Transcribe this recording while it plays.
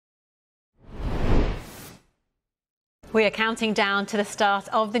We are counting down to the start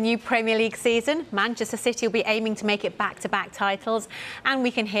of the new Premier League season. Manchester City will be aiming to make it back-to-back titles. And we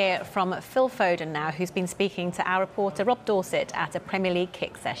can hear from Phil Foden now, who's been speaking to our reporter Rob Dorset at a Premier League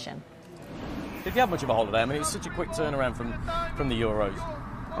kick session. Did you have much of a holiday? I mean, it was such a quick turnaround from the Euros.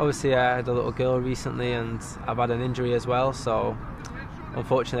 Obviously, I had a little girl recently and I've had an injury as well, so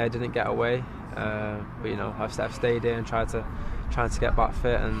unfortunately I didn't get away. But you know, I've stayed here and trying to get back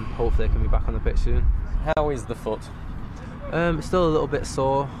fit, and hopefully I can be back on the pitch soon. How is the foot? It's still a little bit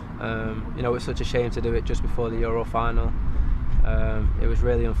sore. You know, it's such a shame to do it just before the Euro final. It was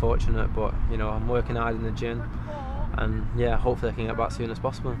really unfortunate, but you know, I'm working hard in the gym, and yeah, hopefully I can get back as soon as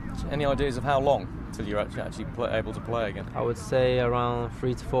possible. Any ideas of how long till you're actually able to play again? I would say around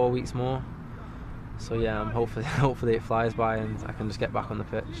 3 to 4 weeks more. So yeah, I'm hopefully it flies by and I can just get back on the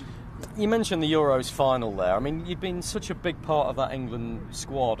pitch. You mentioned the Euros final there. I mean, you've been such a big part of that England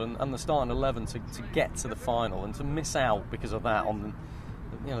squad and the starting 11 to get to the final, and to miss out because of that on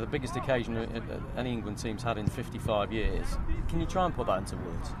the biggest occasion any England team's had in 55 years. Can you try and put that into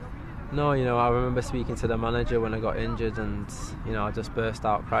words? No, you know, I remember speaking to the manager when I got injured, and you know, I just burst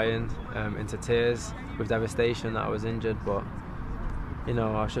out crying into tears with devastation that I was injured. But you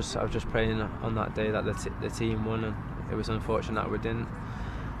know, I was just praying on that day that the team won, and it was unfortunate that we didn't.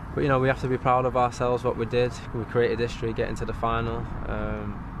 But you know, we have to be proud of ourselves, what we did. We created history, getting to the final,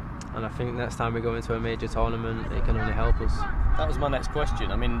 and I think next time we go into a major tournament, it can only help us. That was my next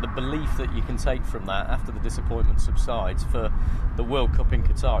question. I mean, the belief that you can take from that after the disappointment subsides for the World Cup in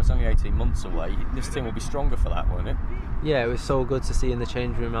Qatar, it's only 18 months away, this team will be stronger for that, won't it? Yeah, it was so good to see in the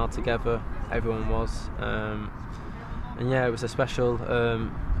change room how together everyone was. And yeah, it was a special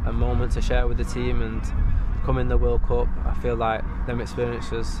a moment to share with the team, and coming the World Cup, I feel like them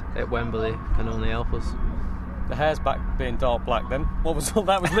experiences at Wembley can only help us. The hair's back being dark black then. What was all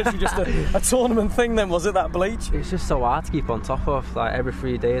that? Was literally just a tournament thing then, was it, that bleach? It's just so hard to keep on top of. Like every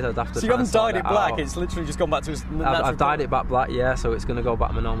 3 days I'd have to. So you haven't dyed it black, out. It's literally just gone back to its natural I've dyed colour. it back black, yeah, so it's going to go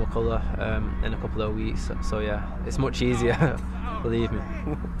back my normal colour in a couple of weeks. So yeah, it's much easier, believe me.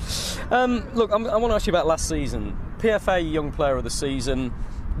 Look, I want to ask you about last season. PFA Young Player of the Season,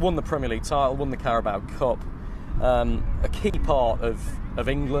 won the Premier League title, won the Carabao Cup. A key part of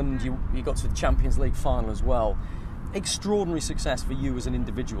England, you got to the Champions League final as well. Extraordinary success for you as an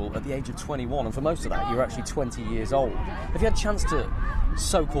individual at the age of 21, and for most of that you're actually 20 years old. Have you had a chance to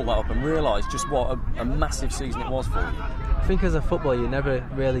soak all that up and realise just what a massive season it was for you? I think as a footballer you never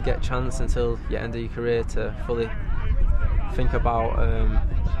really get a chance until you end your career to fully think about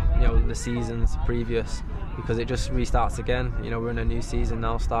you know, the seasons previous, because it just restarts again. You know, we're in a new season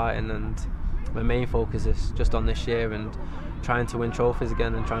now starting, and my main focus is just on this year and trying to win trophies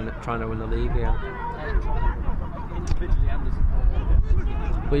again and trying to win the league again.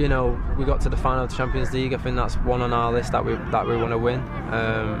 But you know, we got to the final of the Champions League. I think that's one on our list that we want to win.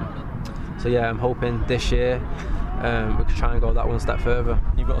 So yeah, I'm hoping this year we can try and go that one step further.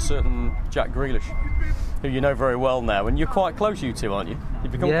 You've got a certain Jack Grealish, who you know very well now, and you're quite close, you two, aren't you?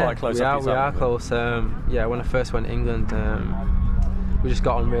 You've become quite close. We are close. Yeah, when I first went to England, we just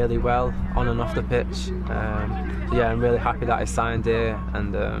got on really well on and off the pitch. So yeah, I'm really happy that I signed here,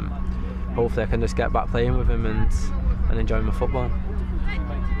 and hopefully I can just get back playing with him and enjoy my football.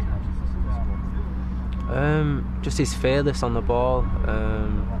 Just he's fearless on the ball.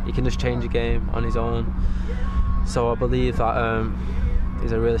 He can just change a game on his own. So I believe that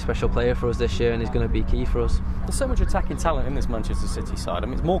he's a really special player for us this year, and he's going to be key for us. There's so much attacking talent in this Manchester City side. I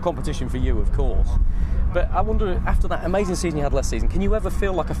mean, it's more competition for you, of course. But I wonder, after that amazing season you had last season, can you ever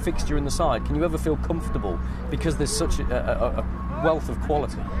feel like a fixture in the side? Can you ever feel comfortable because there's such a wealth of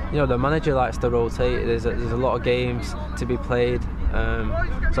quality? You know, the manager likes to rotate. There's a lot of games to be played.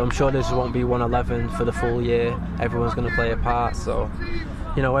 So I'm sure there just won't be 111 for the full year. Everyone's going to play a part. So,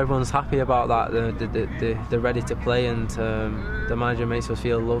 you know, everyone's happy about that. They're ready to play, and the manager makes us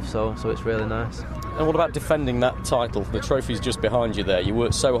feel loved. So it's really nice. And what about defending that title? The trophy's just behind you there. You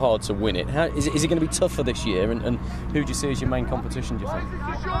worked so hard to win it. Is it going to be tougher this year? And who do you see as your main competition, do you think?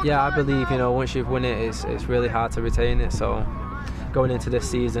 Yeah, I believe, you know, once you've won it, it's really hard to retain it. So going into this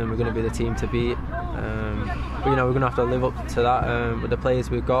season, we're going to be the team to beat. But you know, we're going to have to live up to that with the players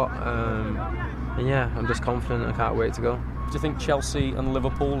we've got. And yeah, I'm just confident. I can't wait to go. Do you think Chelsea and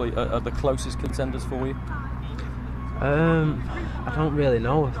Liverpool are the closest contenders for you? I don't really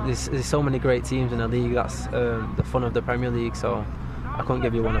know. There's so many great teams in the league. That's the fun of the Premier League. So I couldn't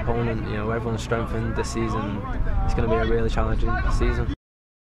give you one opponent. You know, everyone's strengthened this season. It's going to be a really challenging season.